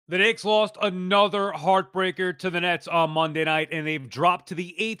The Knicks lost another heartbreaker to the Nets on Monday night, and they've dropped to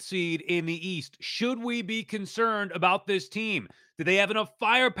the 8th seed in the East. Should we be concerned about this team? Do they have enough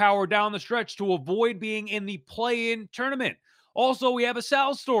firepower down the stretch to avoid being in the play-in tournament? Also, we have a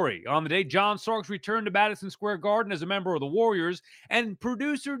Sal story. On the day John Starks returned to Madison Square Garden as a member of the Warriors, and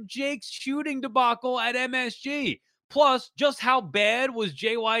producer Jake's shooting debacle at MSG. Plus, just how bad was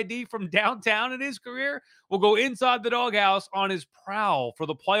JYD from downtown in his career? We'll go inside the doghouse on his prowl for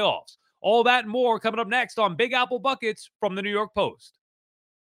the playoffs. All that and more coming up next on Big Apple Buckets from the New York Post.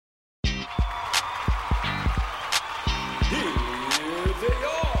 Here they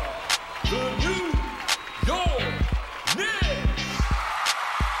are, the New York Knicks.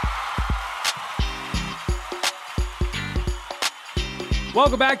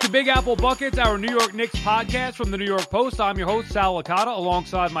 Welcome back to Big Apple Buckets, our New York Knicks podcast from the New York Post. I'm your host, Sal Licata,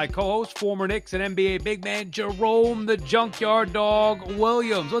 alongside my co-host, former Knicks and NBA big man, Jerome the Junkyard Dog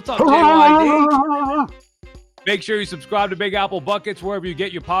Williams. What's up, JYD? Make sure you subscribe to Big Apple Buckets wherever you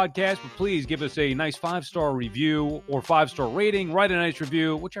get your podcast, but please give us a nice 5-star review or 5-star rating. Write a nice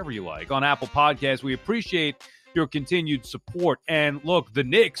review, whichever you like, on Apple Podcasts. We appreciate your continued support. And look, the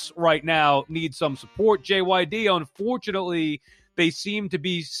Knicks right now need some support. JYD, unfortunately, they seem to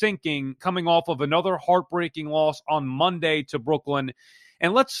be sinking, coming off of another heartbreaking loss on Monday to Brooklyn.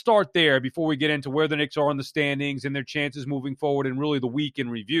 And let's start there before we get into where the Knicks are in the standings and their chances moving forward and really the week in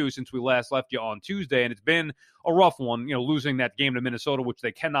review since we last left you on Tuesday. And it's been a rough one, losing that game to Minnesota, which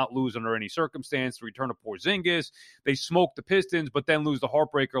they cannot lose under any circumstance. The return of Porzingis, they smoked the Pistons, but then lose the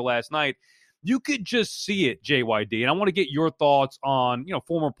heartbreaker last night. You could just see it, JYD, and I want to get your thoughts on,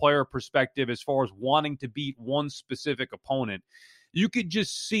 former player perspective as far as wanting to beat one specific opponent. You could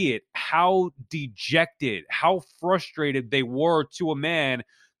just see it, how dejected, how frustrated they were to a man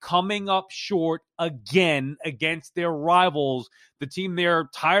coming up short again against their rivals, the team they're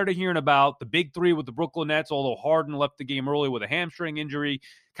tired of hearing about, the big three with the Brooklyn Nets, although Harden left the game early with a hamstring injury.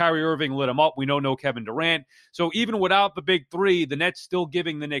 Kyrie Irving lit him up. We know no Kevin Durant. So even without the big three, the Nets still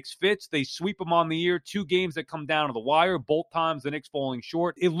giving the Knicks fits. They sweep them on the year. 2 games that come down to the wire, both times the Knicks falling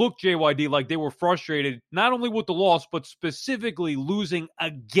short. It looked, JYD, like they were frustrated, not only with the loss, but specifically losing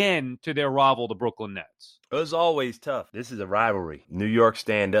again to their rival, the Brooklyn Nets. It was always tough. This is a rivalry. New York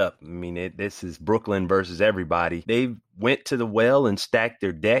stand up. I mean, this is Brooklyn versus everybody. They went to the well and stacked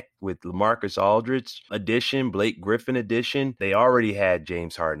their deck with LaMarcus Aldridge addition, Blake Griffin addition. They already had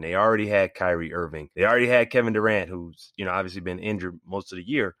James Harden. They already had Kyrie Irving. They already had Kevin Durant, who's, obviously been injured most of the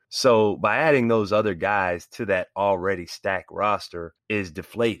year. So by adding those other guys to that already stacked roster is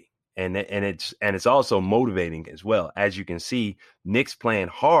deflating. And it's also motivating as well. As you can see, Knicks playing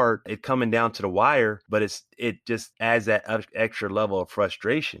hard, it coming down to the wire, but it just adds that extra level of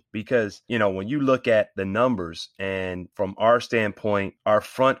frustration because, when you look at the numbers and from our standpoint, our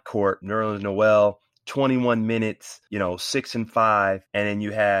front court, Nerlens Noel, 21 minutes, 6 and 5. And then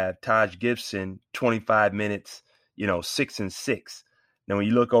you have Taj Gibson, 25 minutes, 6 and 6. Now, when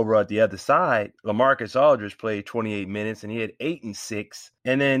you look over at the other side, LaMarcus Aldridge played 28 minutes and he had 8 and 6.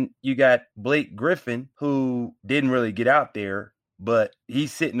 And then you got Blake Griffin, who didn't really get out there, but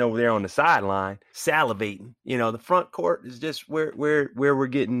he's sitting over there on the sideline salivating. The front court is just where we're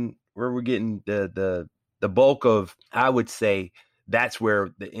getting the bulk of, I would say, that's where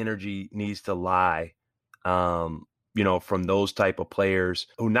the energy needs to lie. From those type of players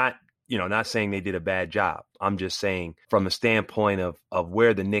who not saying they did a bad job. I'm just saying from the standpoint of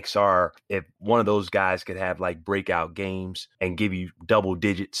where the Knicks are, if one of those guys could have like breakout games and give you double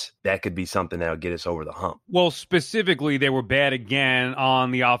digits, that could be something that'll get us over the hump. Well, specifically, they were bad again on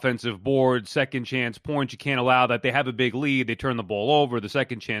the offensive board. Second chance points, you can't allow that. They have a big lead. They turn the ball over, the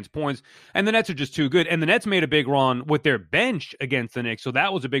second chance points, and the Nets are just too good. And the Nets made a big run with their bench against the Knicks, so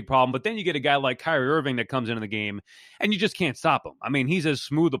that was a big problem. But then you get a guy like Kyrie Irving that comes into the game, and you just can't stop him. I mean, he's as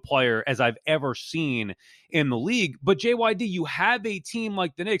smooth a player as I've ever seen in the league. But JYD, you have a team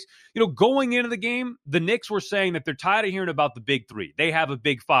like the Knicks. Going into the game, the Knicks were saying that they're tired of hearing about the big three. They have a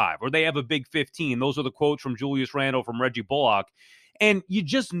big 5 or they have a big 15. Those are the quotes from Julius Randle, from Reggie Bullock. And you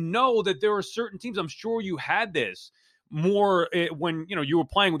just know that there are certain teams, I'm sure you had this more when you were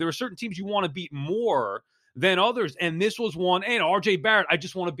playing. There were certain teams you want to beat more than others. And this was one. And RJ Barrett, I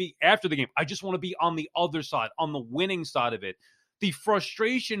just want to be after the game. I just want to be on the other side, on the winning side of it. The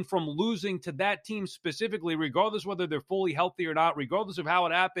frustration from losing to that team specifically, regardless whether they're fully healthy or not, regardless of how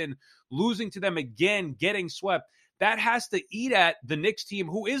it happened, losing to them again, getting swept, that has to eat at the Knicks team,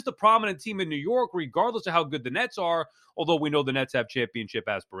 who is the prominent team in New York, regardless of how good the Nets are, although we know the Nets have championship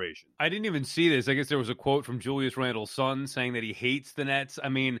aspirations. I didn't even see this. I guess there was a quote from Julius Randle's son saying that he hates the Nets. I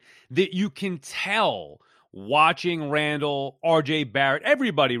mean, that you can tell watching Randall, RJ Barrett,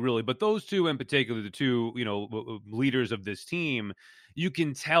 everybody really, but those two in particular, the two, leaders of this team, you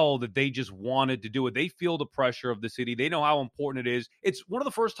can tell that they just wanted to do it. They feel the pressure of the city. They know how important it is. It's one of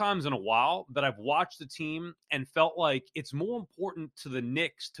the first times in a while that I've watched the team and felt like it's more important to the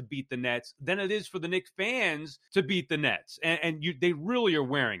Knicks to beat the Nets than it is for the Knicks fans to beat the Nets. And they really are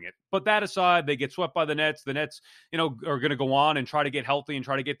wearing it. But that aside, they get swept by the Nets. The Nets, are going to go on and try to get healthy and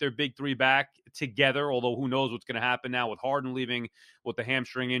try to get their big three back together, although who knows what's going to happen now with Harden leaving with the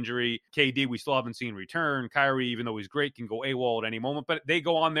hamstring injury. KD, we still haven't seen return. Kyrie, even though he's great, can go AWOL at any moment. But they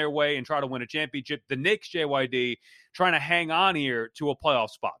go on their way and try to win a championship. The Knicks, JYD, trying to hang on here to a playoff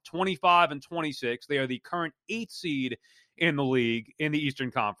spot. 25-26. They are the current 8th seed in the league in the Eastern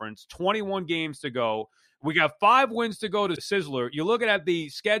Conference. 21 games to go. We got 5 wins to go to Sizzler. You're looking at the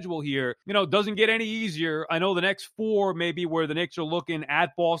schedule here. Doesn't get any easier. I know the next 4 maybe where the Knicks are looking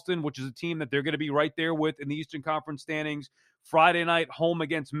at Boston, which is a team that they're going to be right there with in the Eastern Conference standings. Friday night, home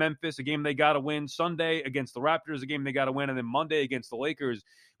against Memphis, a game they got to win. Sunday against the Raptors, a game they got to win. And then Monday against the Lakers.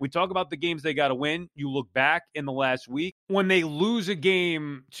 We talk about the games they got to win. You look back in the last week. When they lose a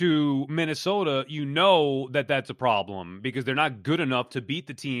game to Minnesota, you know that that's a problem because they're not good enough to beat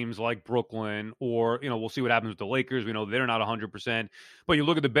the teams like Brooklyn or, we'll see what happens with the Lakers. We know they're not 100%. But you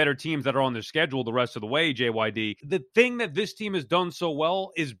look at the better teams that are on their schedule the rest of the way, JYD. The thing that this team has done so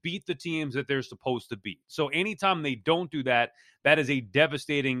well is beat the teams that they're supposed to beat. So anytime they don't do that, that is a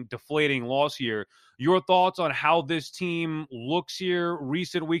devastating, deflating loss here. Your thoughts on how this team looks here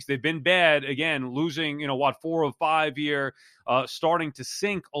recent weeks? They've been bad. Again, losing, 4 of 5 here, starting to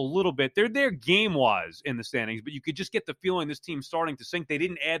sink a little bit. They're there game-wise in the standings, but you could just get the feeling this team's starting to sink. They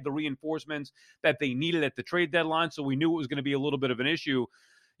didn't add the reinforcements that they needed at the trade deadline, so we knew it was going to be a little bit of an issue.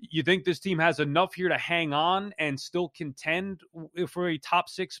 You think this team has enough here to hang on and still contend for a top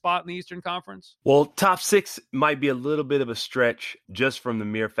 6 spot in the Eastern Conference? Well, top 6 might be a little bit of a stretch just from the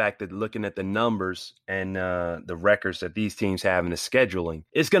mere fact that looking at the numbers and the records that these teams have in the scheduling,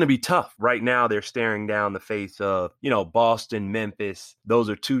 it's going to be tough. Right now, they're staring down the face of, Boston, Memphis. Those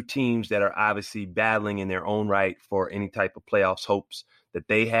are 2 teams that are obviously battling in their own right for any type of playoffs hopes that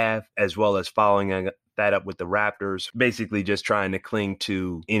they have, as well as following that up with the Raptors, basically just trying to cling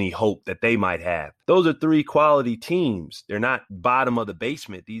to any hope that they might have. Those are 3 quality teams. They're not bottom of the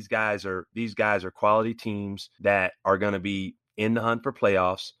basement. These guys are quality teams that are going to be in the hunt for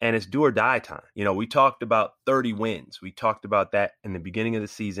playoffs, and it's do or die time. We talked about 30 wins. We talked about that in the beginning of the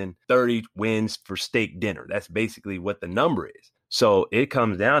season, 30 wins for steak dinner. That's basically what the number is. So it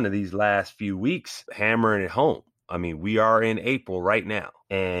comes down to these last few weeks, hammering it home. I mean, we are in April right now,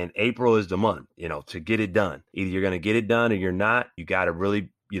 and April is the month, to get it done. Either you're going to get it done or you're not. You got to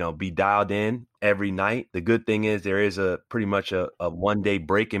really, be dialed in every night. The good thing is there is pretty much a 1-day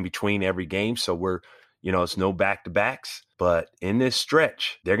break in between every game. So we're, it's no back-to-backs. But in this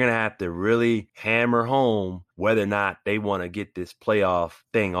stretch, they're going to have to really hammer home whether or not they want to get this playoff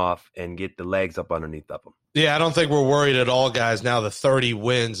thing off and get the legs up underneath of them. Yeah, I don't think we're worried at all, guys, now the 30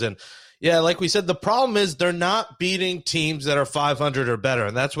 wins. And yeah, like we said, the problem is they're not beating teams that are 500 or better,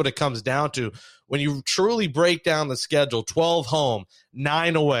 and that's what it comes down to. When you truly break down the schedule, 12 home,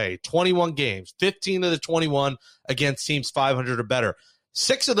 9 away, 21 games, 15 of the 21 against teams 500 or better.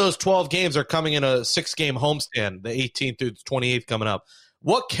 6 of those 12 games are coming in a 6-game homestand, the 18th through the 28th coming up.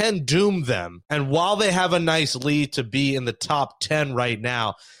 What can doom them? And while they have a nice lead to be in the top 10 right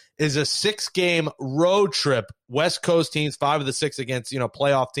now, is a 6-game road trip, West Coast teams, 5 of the 6 against,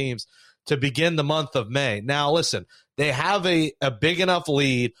 playoff teams, to begin the month of May. Now, listen, they have a big enough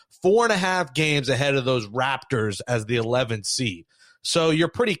lead, 4.5 games ahead of those Raptors as the 11th seed. So you're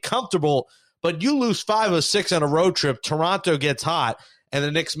pretty comfortable, but you lose 5 of 6 on a road trip. Toronto gets hot, and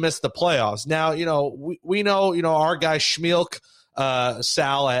the Knicks miss the playoffs. Now, we know, our guy Schmeelk,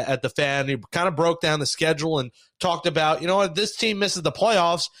 Sal at the Fan, he kind of broke down the schedule and talked about, if this team misses the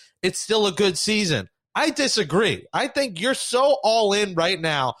playoffs, it's still a good season. I disagree. I think you're so all in right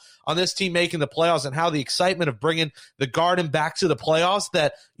now on this team making the playoffs and how the excitement of bringing the Garden back to the playoffs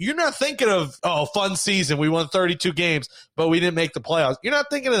that you're not thinking of, fun season. We won 32 games, but we didn't make the playoffs. You're not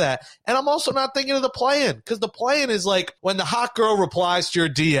thinking of that. And I'm also not thinking of the play-in, because the play-in is like when the hot girl replies to your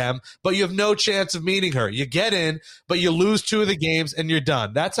DM, but you have no chance of meeting her. You get in, but you lose 2 of the games and you're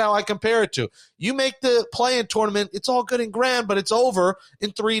done. That's how I compare it to. You make the play-in tournament, it's all good and grand, but it's over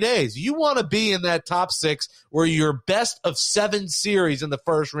in 3 days. You want to be in that top 6 where you're best of 7 series in the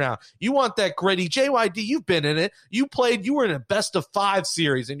first round. You want that gritty. JYD, you've been in it. You were in a best of 5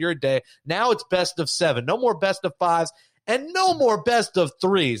 series in your day. Now it's best of 7. No more best of 5s and no more best of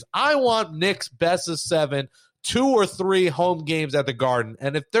 3s. I want Knicks best of 7 2 or 3 home games at the Garden.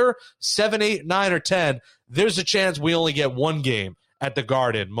 And if they're 7, 8, 9, or 10, there's a chance we only get 1 game at the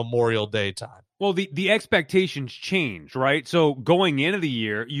Garden Memorial Day time. Well, the expectations change, right? So going into the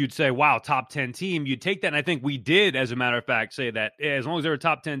year, you'd say, wow, top 10 team. You'd take that, and I think we did, as a matter of fact, say that as long as they're a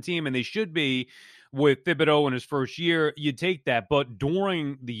top 10 team, and they should be with Thibodeau in his first year, you'd take that. But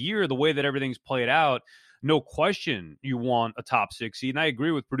during the year, the way that everything's played out, no question you want a top 6 seed. And I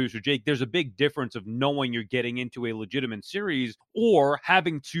agree with producer Jake. There's a big difference of knowing you're getting into a legitimate series or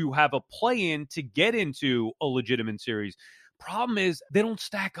having to have a play-in to get into a legitimate series. Problem is, they don't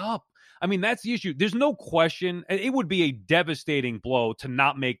stack up. I mean, that's the issue. There's no question. It would be a devastating blow to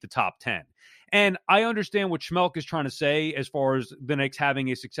not make the top 10. And I understand what Schmelk is trying to say as far as the Knicks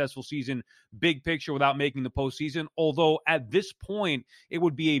having a successful season, big picture, without making the postseason. Although at this point, it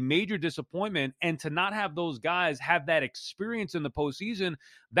would be a major disappointment. And to not have those guys have that experience in the postseason,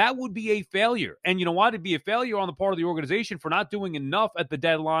 that would be a failure. And you know why? It'd be a failure on the part of the organization for not doing enough at the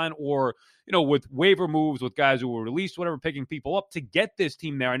deadline or, you know, with waiver moves, with guys who were released, whatever, picking people up to get this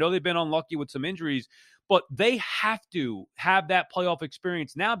team there. I know they've been unlucky with some injuries, but they have to have that playoff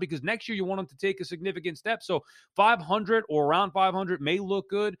experience now because next year you want them to take a significant step. So 500 or around 500 may look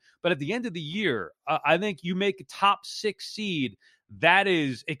good, but at the end of the year, I think you make a top 6 seed. That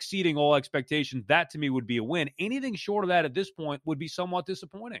is exceeding all expectations. That, to me, would be a win. Anything short of that at this point would be somewhat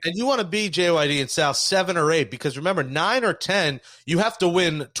disappointing. And you want to be JYD and South 7 or 8 because remember, 9 or 10, you have to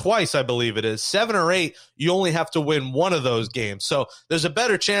win twice, I believe it is. 7 or 8, you only have to win one of those games. So there's a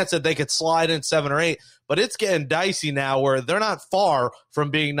better chance that they could slide in 7 or 8. But it's getting dicey now where they're not far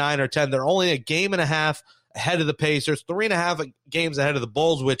from being 9 or 10. They're only a game and a half ahead of the Pacers, 3.5 games ahead of the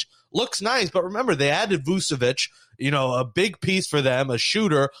Bulls, which looks nice. But remember, they added Vucevic, you know, a big piece for them, a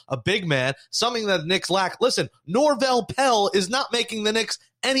shooter, a big man, something that the Knicks lack. Listen, Norvel Pell is not making the Knicks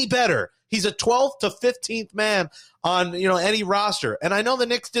any better. He's a 12th to 15th man on, you know, any roster. And I know the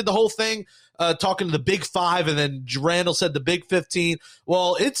Knicks did the whole thing talking to the Big 5, and then Randall said the Big 15.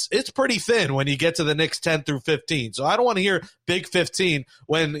 Well, it's pretty thin when you get to the Knicks 10 through 15. So I don't want to hear Big 15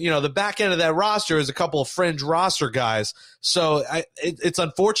 when, you know, the back end of that roster is a couple of fringe roster guys. So it's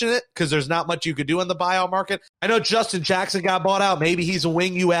unfortunate because there's not much you could do in the buyout market. I know Justin Jackson got bought out. Maybe he's a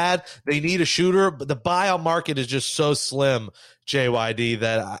wing you add. They need a shooter, but the buyout market is just so slim, JYD,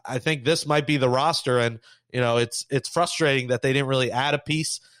 that I think this might be the roster. And, you know, it's frustrating that they didn't really add a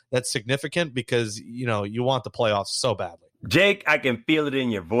piece that's significant because, you know, you want the playoffs so badly. Jake, I can feel it in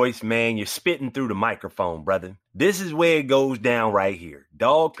your voice, man. You're spitting through the microphone, brother. This is where it goes down right here.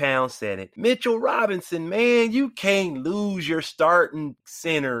 Dog Pound said it. Mitchell Robinson, man, you can't lose your starting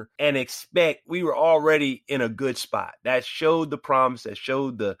center and expect we were already in a good spot. That showed the promise. That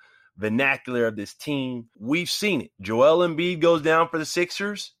showed the vernacular of this team. We've seen it. Joel Embiid goes down for the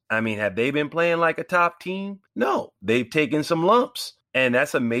Sixers. I mean, have they been playing like a top team? No, they've taken some lumps, and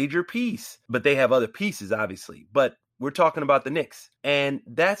that's a major piece. But they have other pieces, obviously. But we're talking about the Knicks, and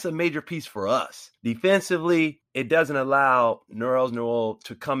that's a major piece for us. Defensively, it doesn't allow Nerlens Noel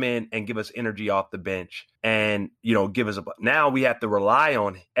to come in and give us energy off the bench and, you know, give us a – now we have to rely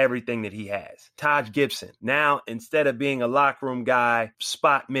on everything that he has. Taj Gibson, now instead of being a locker room guy,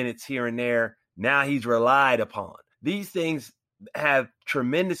 spot minutes here and there, now he's relied upon. These things have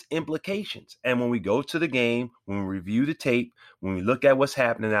tremendous implications. And when we go to the game, when we review the tape, when we look at what's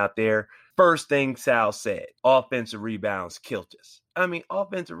happening out there, first thing Sal said, offensive rebounds killed us. I mean,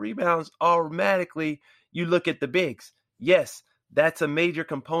 offensive rebounds automatically, you look at the bigs. Yes, that's a major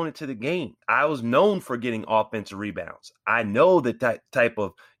component to the game. I was known for getting offensive rebounds. I know that type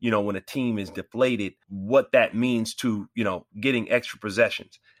of, you know, when a team is deflated, what that means to, you know, getting extra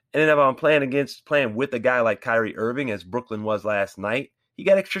possessions. And then if I'm playing with a guy like Kyrie Irving, as Brooklyn was last night, he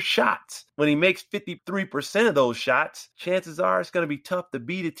got extra shots. When he makes 53% of those shots, chances are it's going to be tough to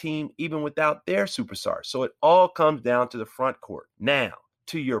beat a team even without their superstars. So it all comes down to the front court. Now,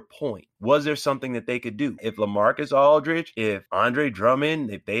 to your point, was there something that they could do? If LaMarcus Aldridge, if Andre Drummond,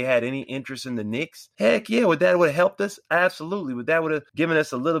 if they had any interest in the Knicks, heck yeah, would that have helped us? Absolutely. Would that would have given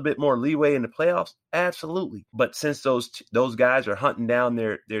us a little bit more leeway in the playoffs? Absolutely. But since those guys are hunting down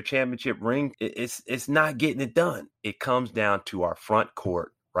their championship ring, it's not getting it done. It comes down to our front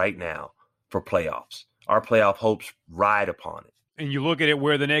court right now for playoffs. Our playoff hopes ride upon it. And you look at it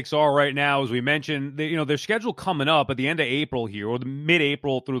where the Knicks are right now, as we mentioned, you know, their schedule coming up at the end of April here, or the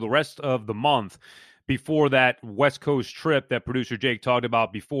mid-April through the rest of the month. before that West Coast trip that producer Jake talked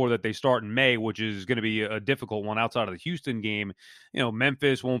about before that they start in May, which is going to be a difficult one outside of the Houston game.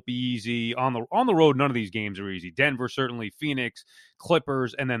 Memphis won't be easy. On the road, none of these games are easy. Denver, certainly, Phoenix,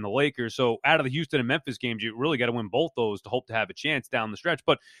 Clippers, and then the Lakers. So out of the Houston and Memphis games, you really got to win both those to hope to have a chance down the stretch.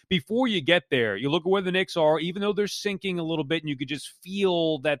 But before you get there, you look at where the Knicks are, even though they're sinking a little bit and you could just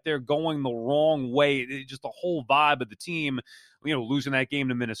feel that they're going the wrong way, just the whole vibe of the team, losing that game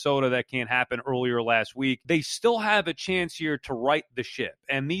to Minnesota, that can't happen earlier last week. They still have a chance here to right the ship.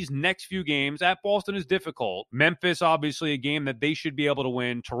 And these next few games at Boston is difficult. Memphis, obviously, a game that they should be able to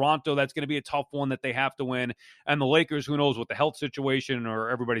win. Toronto, that's going to be a tough one that they have to win. And the Lakers, who knows what the health situation or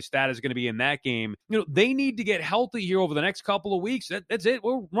everybody's status is going to be in that game. They need to get healthy here over the next couple of weeks. That's it.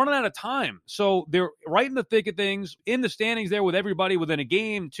 We're running out of time. So they're right in the thick of things, in the standings there with everybody within a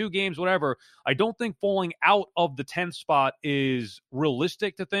game, 2 games, whatever. I don't think falling out of the 10th spot is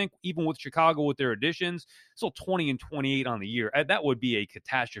realistic to think, even with Chicago with their additions. Still 20-28 on the year. That would be a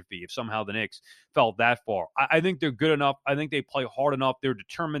catastrophe if somehow the Knicks fell that far. I think they're good enough. I think they play hard enough. They're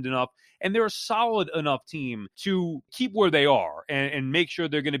determined enough. And they're a solid enough team to keep where they are and make sure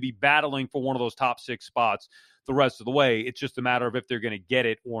they're going to be battling for one of those top 6 spots the rest of the way. It's just a matter of if they're going to get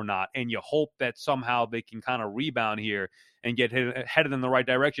it or not. And you hope that somehow they can kind of rebound here and get headed in the right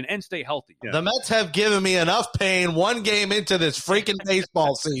direction and stay healthy. Yeah. The Mets have given me enough pain one game into this freaking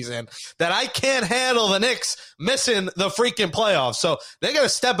baseball season that I can't handle the Knicks missing the freaking playoffs. So they got to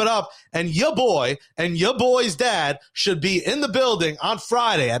step it up. And your boy and your boy's dad should be in the building on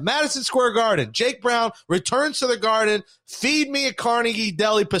Friday at Madison Square Garden. Jake Brown returns to the Garden. Feed me a Carnegie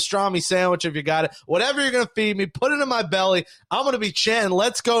Deli pastrami sandwich if you got it. Whatever you're going to feed me, put it in my belly. I'm going to be chanting,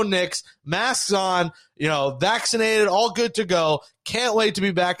 let's go Knicks. Masks on, vaccinated, all good to go. Can't wait to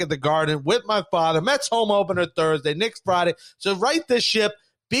be back at the Garden with my father. Mets home opener Thursday, Knicks Friday. So right this ship.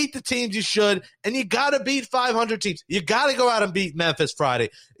 Beat the teams you should, and you got to beat 500 teams. You got to go out and beat Memphis Friday.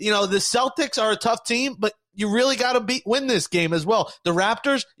 The Celtics are a tough team, but you really got to win this game as well. The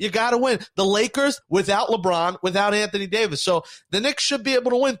Raptors, you got to win. The Lakers, without LeBron, without Anthony Davis. So the Knicks should be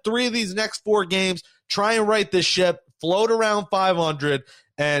able to win 3 of these next 4 games, try and right this ship, float around 500,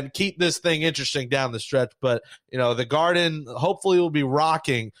 and keep this thing interesting down the stretch. But, the Garden hopefully will be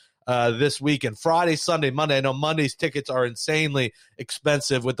rocking this weekend. Friday, Sunday, Monday. I know Monday's tickets are insanely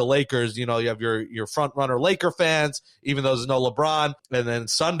expensive with the Lakers. You have your front runner Laker fans, even though there's no LeBron. And then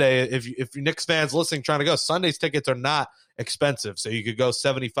Sunday, if you're Knicks fans listening, trying to go, Sunday's tickets are not expensive. So you could go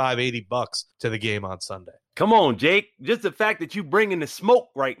 $75-$80 to the game on Sunday. Come on, Jake. Just the fact that you bring in the smoke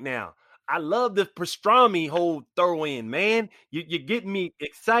right now. I love the pastrami whole throw in, man. You're getting me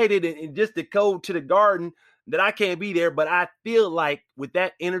excited and just to go to the Garden that I can't be there, but I feel like with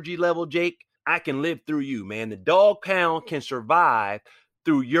that energy level, Jake, I can live through you, man. The dog pound can survive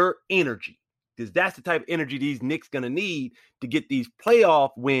through your energy because that's the type of energy these Knicks going to need to get these playoff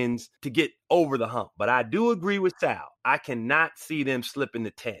wins to get over the hump. But I do agree with Sal. I cannot see them slipping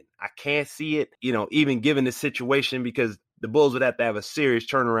to 10. I can't see it, even given the situation because the Bulls would have to have a serious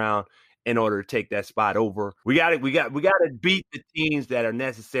turnaround in order to take that spot over. We got to beat the teams that are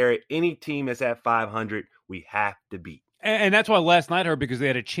necessary. Any team that's at 500, we have to beat. And that's why last night hurt because they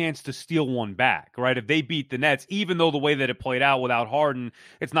had a chance to steal one back, right? If they beat the Nets, even though the way that it played out without Harden,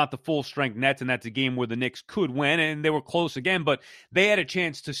 it's not the full strength Nets, and that's a game where the Knicks could win, and they were close again, but they had a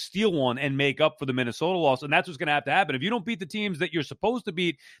chance to steal one and make up for the Minnesota loss, and that's what's going to have to happen. If you don't beat the teams that you're supposed to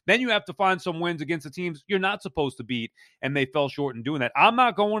beat, then you have to find some wins against the teams you're not supposed to beat, and they fell short in doing that. I'm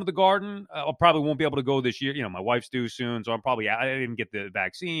not going to the Garden. I probably won't be able to go this year. My wife's due soon, so I didn't get the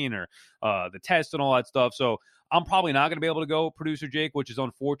vaccine or the test and all that stuff, so I'm probably not going to be able to go, Producer Jake, which is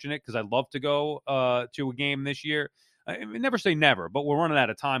unfortunate because I'd love to go to a game this year. I mean, never say never, but we're running out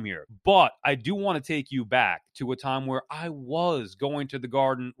of time here. But I do want to take you back to a time where I was going to the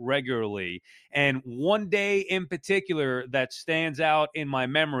Garden regularly. And one day in particular that stands out in my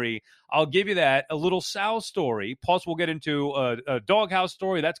memory, I'll give you that, a little Sal story. Plus, we'll get into a doghouse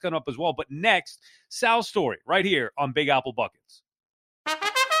story. That's coming up as well. But next, Sal's story right here on Big Apple Buckets.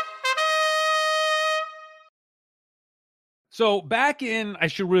 So back in, I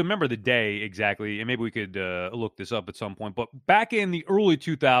should remember the day exactly, and maybe we could look this up at some point, but back in the early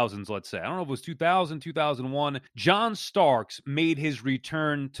 2000s, let's say, I don't know if it was 2000, 2001, John Starks made his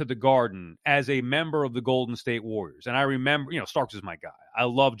return to the Garden as a member of the Golden State Warriors. And I remember, Starks is my guy. I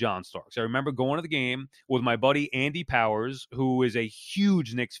love John Starks. I remember going to the game with my buddy Andy Powers, who is a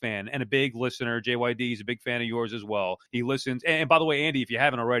huge Knicks fan and a big listener. JYD is a big fan of yours as well. He listens. And by the way, Andy, if you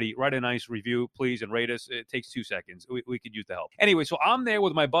haven't already, write a nice review, please, and rate us. It takes 2 seconds. We could use the help. Anyway, so I'm there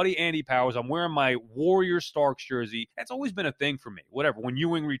with my buddy Andy Powers. I'm wearing my Warrior Starks jersey. That's always been a thing for me. Whatever. When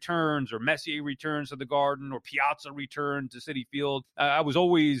Ewing returns or Messier returns to the Garden or Piazza returns to Citi Field, I was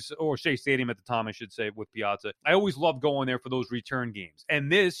always, or Shea Stadium at the time, I should say, with Piazza. I always loved going there for those return games.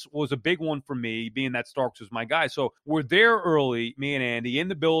 And this was a big one for me, being that Starks was my guy. So we're there early, me and Andy, in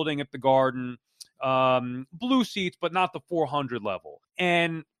the building at the Garden. Blue seats, but not the 400 level.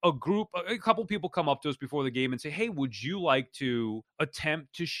 And a couple people come up to us before the game and say, hey, would you like to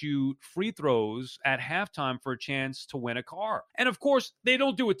attempt to shoot free throws at halftime for a chance to win a car? And of course, they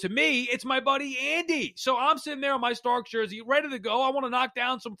don't do it to me. It's my buddy Andy. So I'm sitting there in my Starks jersey, ready to go. I want to knock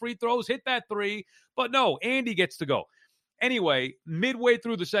down some free throws, hit that three. But no, Andy gets to go. Anyway, midway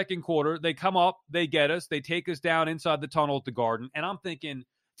through the second quarter, they come up, they get us, they take us down inside the tunnel at the Garden. And I'm thinking,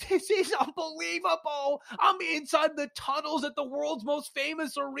 this is unbelievable. I'm inside the tunnels at the world's most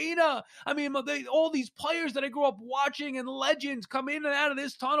famous arena. I mean, all these players that I grew up watching and legends come in and out of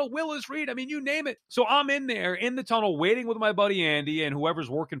this tunnel. Willis Reed, I mean, you name it. So I'm in there in the tunnel waiting with my buddy Andy and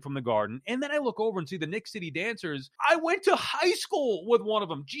whoever's working from the Garden. And then I look over and see the Knicks City Dancers. I went to high school with one of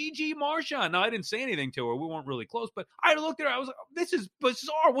them, Gigi Marchand. Now, I didn't say anything to her. We weren't really close, but I looked at her. I was like, this is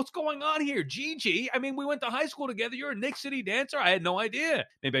bizarre. What's going on here? Gigi, I mean, we went to high school together. You're a Knicks City Dancer? I had no idea.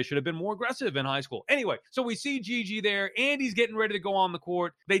 Maybe I should have been more aggressive in high school. Anyway, so we see Gigi there. Andy's getting ready to go on the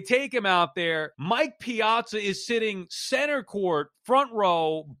court. They take him out there. Mike Piazza is sitting center court, front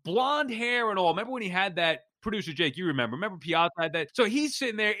row, blonde hair and all. Remember when he had that? Producer Jake, you remember Piazza had that. So he's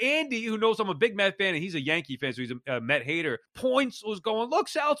sitting there. Andy, who knows I'm a big Met fan, and he's a Yankee fan, so he's a Met hater, was going, look,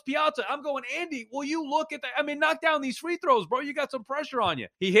 Sal, it's Piazza. I'm going, Andy, will you look at that? I mean, knock down these free throws, bro. You got some pressure on you.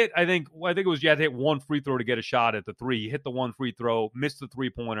 He hit, I think it was, you had to hit one free throw to get a shot at the three. He hit the one free throw, missed the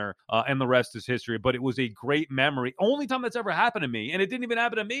three-pointer, and the rest is history. But it was a great memory. Only time that's ever happened to me. And it didn't even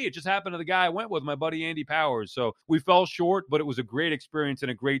happen to me. It just happened to the guy I went with, my buddy Andy Powers. So we fell short, but it was a great experience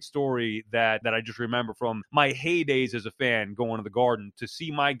and a great story that I just remember from my heydays as a fan going to the Garden to see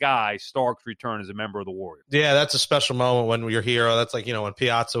my guy Starks return as a member of the Warriors. Yeah, that's a special moment when your hero. That's like, when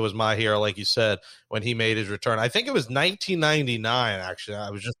Piazza was my hero, like you said, when he made his return. I think it was 1999, actually.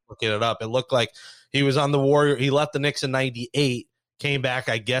 I was just looking it up. It looked like he was on the Warrior. He left the Knicks in 98, came back,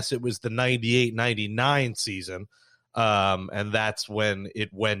 I guess it was the 98-99 season, and that's when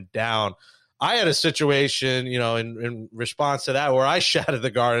it went down. I had a situation, in response to that where I shot at the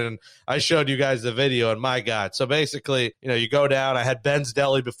Garden. I showed you guys the video, and my God. So basically, you go down. I had Ben's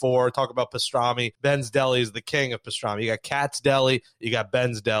Deli before. Talk about pastrami. Ben's Deli is the king of pastrami. You got Katz Deli. You got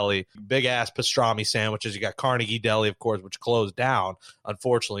Ben's Deli. Big-ass pastrami sandwiches. You got Carnegie Deli, of course, which closed down,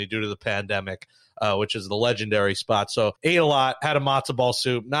 unfortunately, due to the pandemic. Which is the legendary spot. So ate a lot, had a matzo ball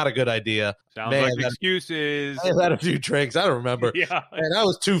soup. Not a good idea. Sounds like excuses. I had a few drinks. I don't remember. Yeah. And I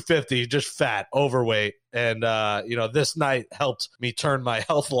was 250, just fat, overweight. And, this night helped me turn my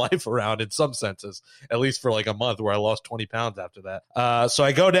health life around in some senses, at least for like a month where I lost 20 pounds after that. So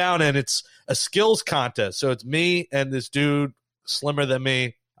I go down and it's a skills contest. So it's me and this dude slimmer than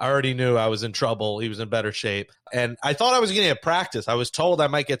me. I already knew I was in trouble. He was in better shape. And I thought I was going to get practice. I was told I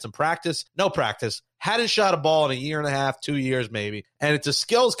might get some practice. No practice. Hadn't shot a ball in a year and a half, 2 years maybe. And it's a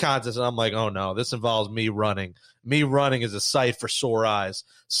skills contest. And I'm like, oh, no, this involves me running. Me running is a sight for sore eyes.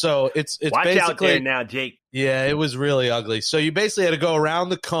 So it's Watch basically out there now, Jake. Yeah, it was really ugly. So you basically had to go around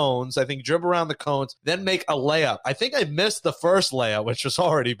the cones, I think dribble around the cones, then make a layup. I think I missed the first layup, which was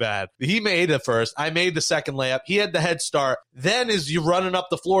already bad. He made the first. I made the second layup. He had the head start. Then is you running up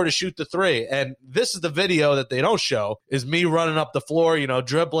the floor to shoot the three. And this is the video that they don't show, is me running up the floor,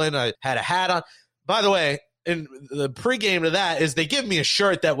 dribbling. I had a hat on. By the way, in the pregame to that is they give me a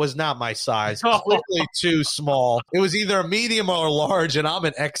shirt that was not my size, clearly too small. It was either a medium or a large, and I'm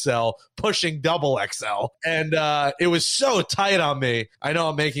an XL, pushing double XL. And it was so tight on me. I know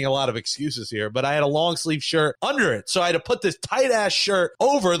I'm making a lot of excuses here, but I had a long sleeve shirt under it. So I had to put this tight ass shirt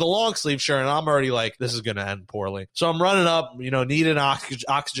over the long sleeve shirt, and I'm already like, this is going to end poorly. So I'm running up, needing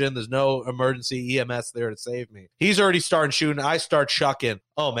oxygen. There's no emergency EMS there to save me. He's already starting shooting. I start chucking.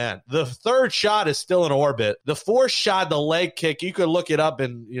 Oh, man. The third shot is still in orbit. The fourth shot, the leg kick, you could look it up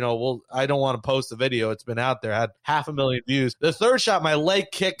and, I don't want to post the video. It's been out there. Had 500,000 views. The third shot, my leg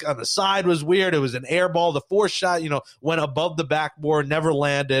kick on the side was weird. It was an air ball. The fourth shot, went above the backboard, never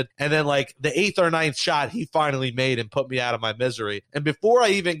landed. And then like the eighth or ninth shot, he finally made and put me out of my misery. And before I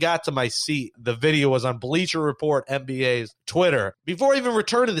even got to my seat, the video was on Bleacher Report, NBA's Twitter. Before I even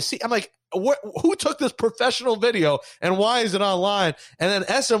returned to the seat, I'm like, who took this professional video and why is it online? And then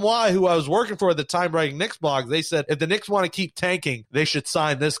SMY, who I was working for at the time writing Knicks blogs, they said, if the Knicks want to keep tanking, they should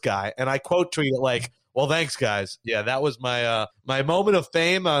sign this guy. And I quote tweeted like, well, thanks, guys. Yeah, that was my my moment of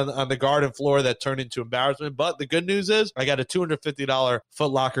fame on the Garden floor that turned into embarrassment. But the good news is I got a $250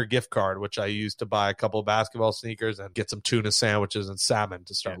 Foot Locker gift card, which I used to buy a couple of basketball sneakers and get some tuna sandwiches and salmon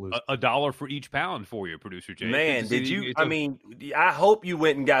to start losing. $1 for each pound for you, Producer Jay. Man, did you? I mean, I hope you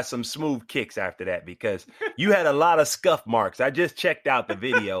went and got some smooth kicks after that because you had a lot of scuff marks. I just checked out the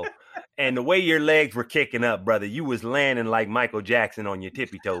video. And the way your legs were kicking up, brother, you was landing like Michael Jackson on your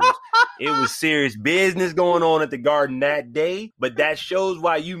tippy toes. It was serious business going on at the Garden that day, but that shows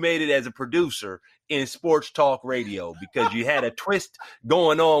why you made it as a producer in sports talk radio because you had a twist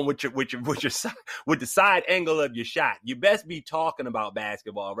going on with the side angle of your shot. You best be talking about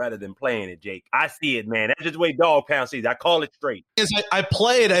basketball rather than playing it, Jake. I see it, man. That's just the way Dog Pound sees it. I call it straight. I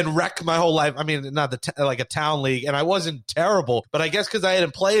played and wrecked my whole life. I mean, not like a town league, and I wasn't terrible, but I guess because I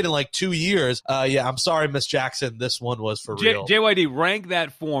hadn't played in like 2 years. Yeah, I'm sorry, Miss Jackson. This one was for real. JYD, rank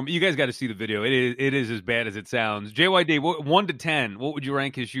that form. You guys got to see the video. It is as bad as it sounds. JYD, 1 to 10, what would you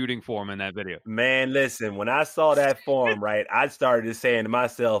rank his shooting form in that video? Man, listen, when I saw that form, right, I started saying to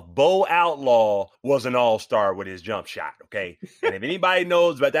myself, Bo Outlaw was an all-star with his jump shot, okay? And if anybody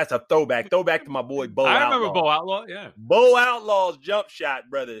knows, but that's a throwback to my boy Bo Outlaw. I remember Bo Outlaw, yeah. Bo Outlaw's jump shot,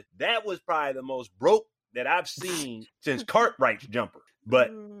 brother, that was probably the most broke that I've seen since Cartwright's jumper.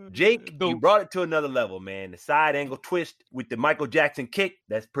 But Jake, you brought it to another level, man. The side angle twist with the Michael Jackson kick,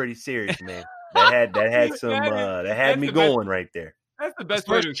 that's pretty serious, man. That had me going right there. That's the best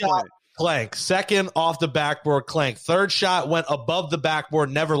way to explain it. Clank. Second, off the backboard, clank. Third shot went above the backboard,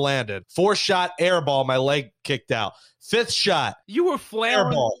 never landed. Fourth shot, air ball, my leg kicked out. Fifth shot, you were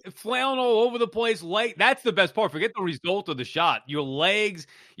flailing all over the place. That's the best part. Forget the result of the shot. Your legs,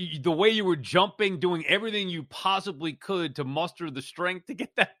 the way you were jumping, doing everything you possibly could to muster the strength to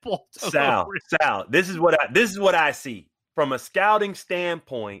get that ball. Sal, this is what I see from a scouting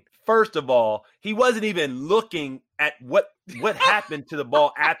standpoint. First of all, he wasn't even looking at what happened to the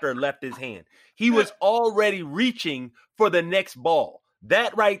ball after it left his hand. He was already reaching for the next ball.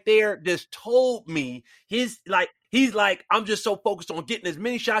 That right there just told me he's like, I'm just so focused on getting as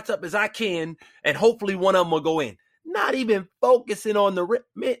many shots up as I can, and hopefully one of them will go in. Not even focusing on the rim.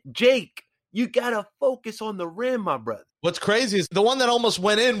 Jake, you got to focus on the rim, my brother. What's crazy is the one that almost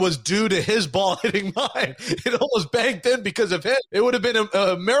went in was due to his ball hitting mine. It almost banged in because of him. It would have been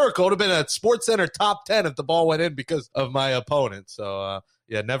a miracle. It would have been a SportsCenter top 10 if the ball went in because of my opponent. So,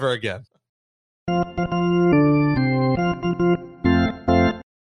 yeah, never again.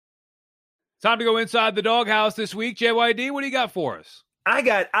 Time to go inside the doghouse this week. JYD, what do you got for us?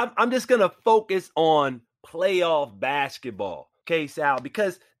 I'm just going to focus on playoff basketball. Okay, Sal,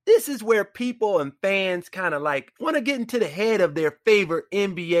 because this is where people and fans kind of like want to get into the head of their favorite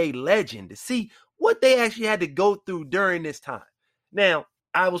NBA legend to see what they actually had to go through during this time. Now,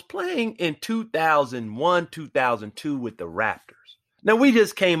 I was playing in 2001, 2002 with the Raptors. Now, we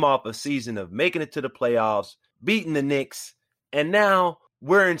just came off a season of making it to the playoffs, beating the Knicks, and now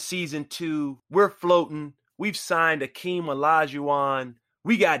we're in season 2. We're floating. We've signed Akeem Olajuwon.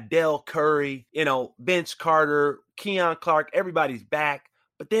 We got Del Curry, Vince Carter, Keon Clark. Everybody's back.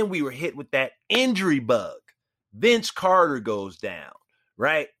 But then we were hit with that injury bug. Vince Carter goes down,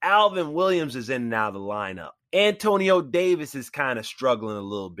 right? Alvin Williams is in and out of the lineup. Antonio Davis is kind of struggling a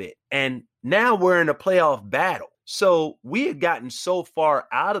little bit. And now we're in a playoff battle. So we had gotten so far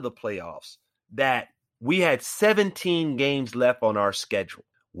out of the playoffs that we had 17 games left on our schedule.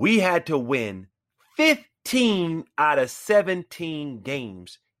 We had to win 15 out of 17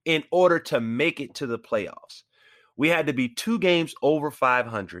 games in order to make it to the playoffs. We had to be 2 games over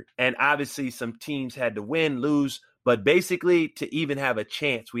 500, and obviously some teams had to win, lose, but basically to even have a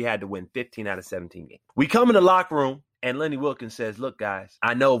chance, we had to win 15 out of 17 games. We come in the locker room, and Lenny Wilkins says, look, guys,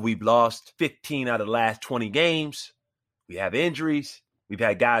 I know we've lost 15 out of the last 20 games. We have injuries. We've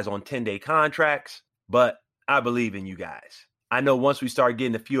had guys on 10-day contracts, but I believe in you guys. I know once we start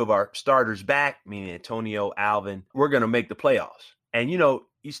getting a few of our starters back, meaning Antonio, Alvin, we're going to make the playoffs. And,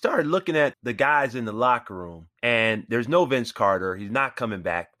 you started looking at the guys in the locker room, and there's no Vince Carter. He's not coming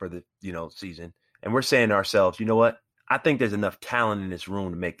back for the, season. And we're saying to ourselves, you know what? I think there's enough talent in this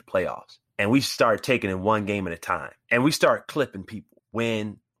room to make the playoffs. And we start taking it one game at a time. And we start clipping people.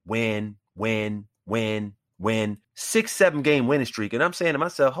 Win. 6-7 game winning streak. And I'm saying to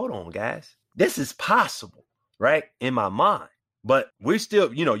myself, hold on, guys. This is possible, right? In my mind. But we're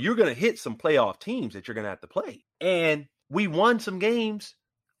still, you're going to hit some playoff teams that you're going to have to play. And we won some games.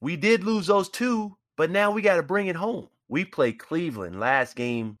 We did lose those 2, but now we got to bring it home. we play Cleveland last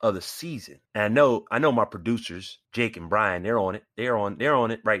game of the season. And I know my producers, Jake and Brian, they're on it. They're on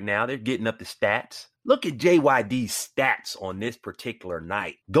it right now. They're getting up the stats. Look at JYD's stats on this particular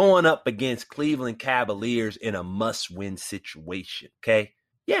night. Going up against Cleveland Cavaliers in a must-win situation, okay?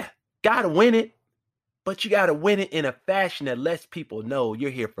 Yeah, gotta win it. But you got to win it in a fashion that lets people know you're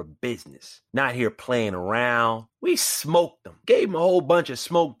here for business, not here playing around. We smoked them, gave them a whole bunch of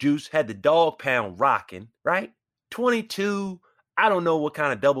smoke juice, had the dog pound rocking, right? 22, I don't know what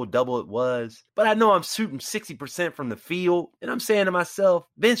kind of double-double it was, but I know I'm shooting 60% from the field, and I'm saying to myself,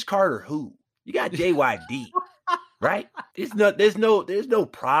 Vince Carter who? You got JYD. Right? There's no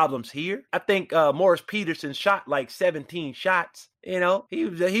problems here. I think Morris Peterson shot like 17 shots. You know, he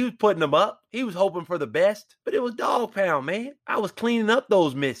was putting them up. He was hoping for the best, but it was dog pound, man. I was cleaning up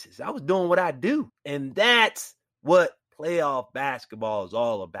those misses. I was doing what I do. And that's what playoff basketball is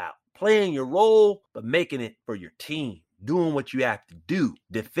all about. Playing your role, but making it for your team. Doing what you have to do.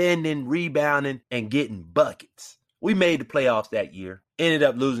 Defending, rebounding, and getting buckets. We made the playoffs that year. Ended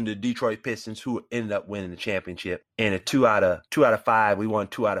up losing to the Detroit Pistons, who ended up winning the championship. In a 2 out of 5, we won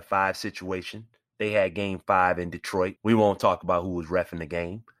 2 out of 5 situation. They had game 5 in Detroit. We won't talk about who was reffing the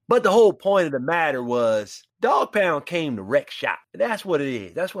game. But the whole point of the matter was Dog Pound came to wreck shop. That's what it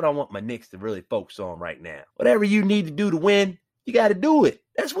is. That's what I want my Knicks to really focus on right now. Whatever you need to do to win, you got to do it.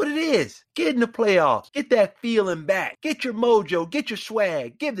 That's what it is. Get in the playoffs. Get that feeling back. Get your mojo. Get your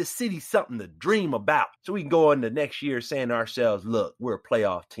swag. Give the city something to dream about. So we can go into next year saying to ourselves, look, we're a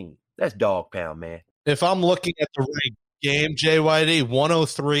playoff team. That's Dog Pound, man. If I'm looking at the right game, JYD,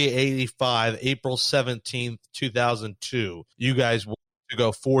 103-85, April 17th, 2002. You guys went to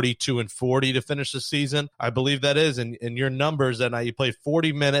go 42-40 to finish the season. I believe that is. And your numbers that night, you played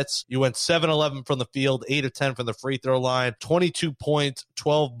 40 minutes. You went 7-11 from the field, 8 of 10 from the free throw line, 22 points,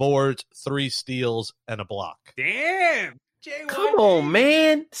 12 boards, 3 steals, and a block. Damn. JYD. Come on,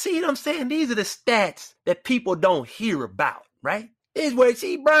 man. See what I'm saying? These are the stats that people don't hear about, right? This is where,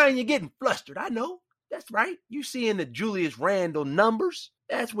 see, Brian, you're getting flustered. I know. That's right. You seeing the Julius Randle numbers.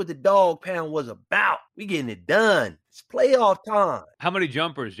 That's what the Dog Pound was about. We getting it done. It's playoff time. How many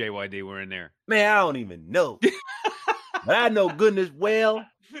jumpers, JYD, were in there? Man, I don't even know. But I know goodness well,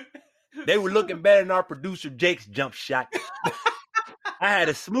 they were looking better than our producer Jake's jump shot. I had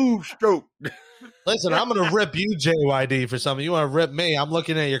a smooth stroke. Listen, I'm going to rip you, JYD, for something. You want to rip me? I'm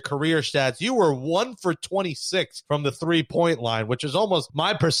looking at your career stats. You were 1 for 26 from the 3-point line, which is almost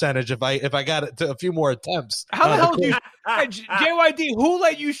my percentage if I got it to a few more attempts. How the hell do you, JYD, who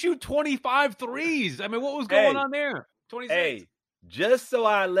let you shoot 25 threes? I mean, what was going on there? 26. Hey, just so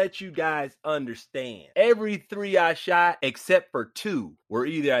I let you guys understand, every 3 I shot, except for 2, were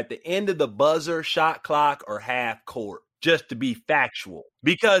either at the end of the buzzer, shot clock, or half court. Just to be factual,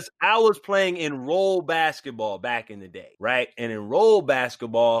 because I was playing in roll basketball back in the day, right? And in roll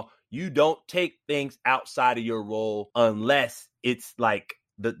basketball, you don't take things outside of your role unless it's like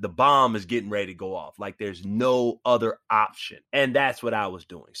the bomb is getting ready to go off. Like there's no other option. And that's what I was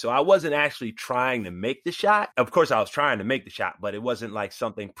doing. So I wasn't actually trying to make the shot. Of course, I was trying to make the shot, but it wasn't like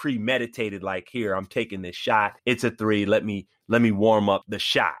something premeditated like, here, I'm taking this shot. It's a 3. Let me warm up the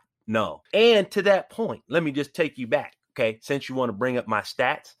shot. No. And to that point, let me just take you back. Okay, since you want to bring up my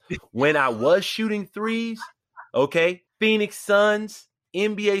stats, when I was shooting threes, okay, Phoenix Suns,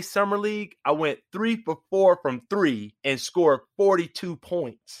 NBA Summer League, I went 3 for 4 from 3 and scored 42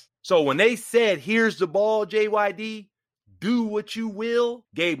 points. So when they said, here's the ball, JYD, do what you will,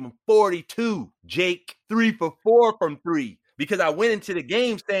 gave them 42. Jake, 3 for 4 from 3. Because I went into the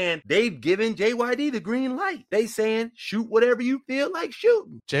game saying they've given JYD the green light. They saying shoot whatever you feel like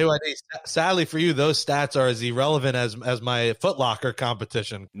shooting. JYD, sadly for you, those stats are as irrelevant as my Foot Locker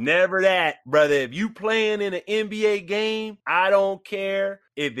competition. Never that, brother. If you playing in an NBA game, I don't care.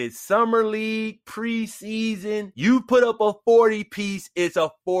 If it's summer league, preseason, you put up a 40-piece, it's a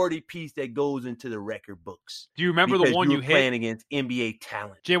 40-piece that goes into the record books. Do you remember the one you hit? Playing against NBA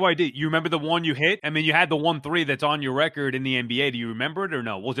talent. JYD, you remember the one you hit? I mean, you had the 1-3 that's on your record in the NBA. Do you remember it or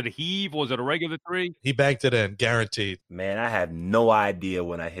no? Was it a heave? Was it a regular 3? He banked it in, guaranteed. Man, I have no idea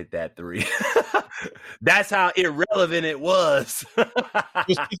when I hit that 3. That's how irrelevant it was. It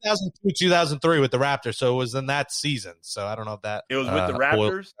was 2002, 2003 with the Raptors, so it was in that season. So I don't know if that it was with the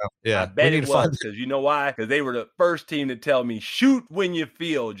Raptors. Yeah, I bet it was, because you know why? Because they were the first team to tell me shoot when you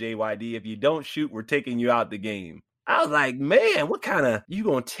feel, JYD. If you don't shoot, we're taking you out the game. I was like, man, what kind of, you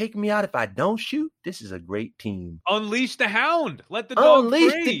going to take me out if I don't shoot? This is a great team. Unleash the hound. Let the dog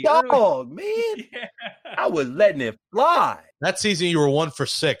Unleash free. the dog, man. Yeah. I was letting it fly. That season you were 1 for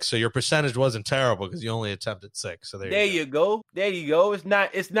 6, so your percentage wasn't terrible because you only attempted 6. So There you go. There you go. It's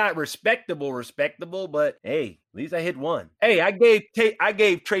not respectable, but hey, at least I hit one. Hey, I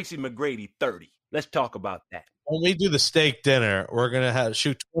gave Tracy McGrady 30. Let's talk about that. When we do the steak dinner, we're going to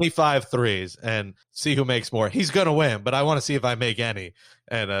shoot 25 threes and see who makes more. He's going to win, but I want to see if I make any.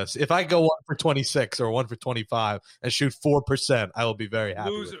 And if I go 1 for 26 or 1 for 25 and shoot 4%, I will be very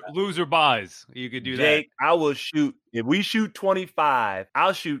happy. Loser buys. You could do Jake, that. I will shoot. If we shoot 25,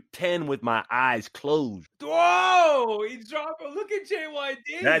 I'll shoot 10 with my eyes closed. Whoa! He's dropping. Look at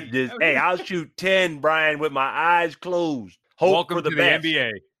JYD. That's just, hey, I'll shoot 10, Brian, with my eyes closed. Welcome for the to best. The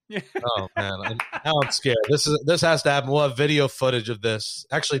NBA. Oh man, now I'm scared. This has to happen. We'll have video footage of this.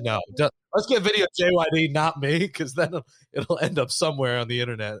 Actually, no. Let's get video of JYD, not me, because then it'll end up somewhere on the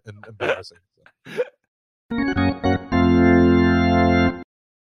internet and embarrassing. Here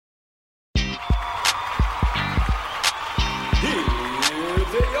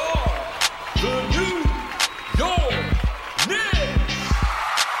they are, the New York Knicks.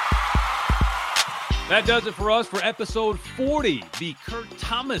 That does it for us for episode 40, the Kurt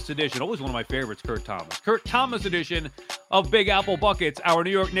Thomas edition. Always one of my favorites, Kurt Thomas. Kurt Thomas edition of Big Apple Buckets, our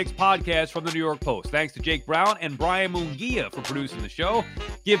New York Knicks podcast from the New York Post. Thanks to Jake Brown and Brian Munguia for producing the show.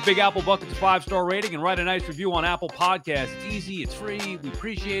 Give Big Apple Buckets a 5-star rating and write a nice review on Apple Podcasts. It's easy. It's free. We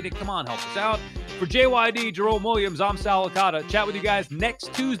appreciate it. Come on, help us out. For JYD, Jerome Williams, I'm Sal Licata. Chat with you guys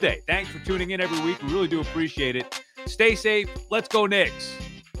next Tuesday. Thanks for tuning in every week. We really do appreciate it. Stay safe. Let's go Knicks.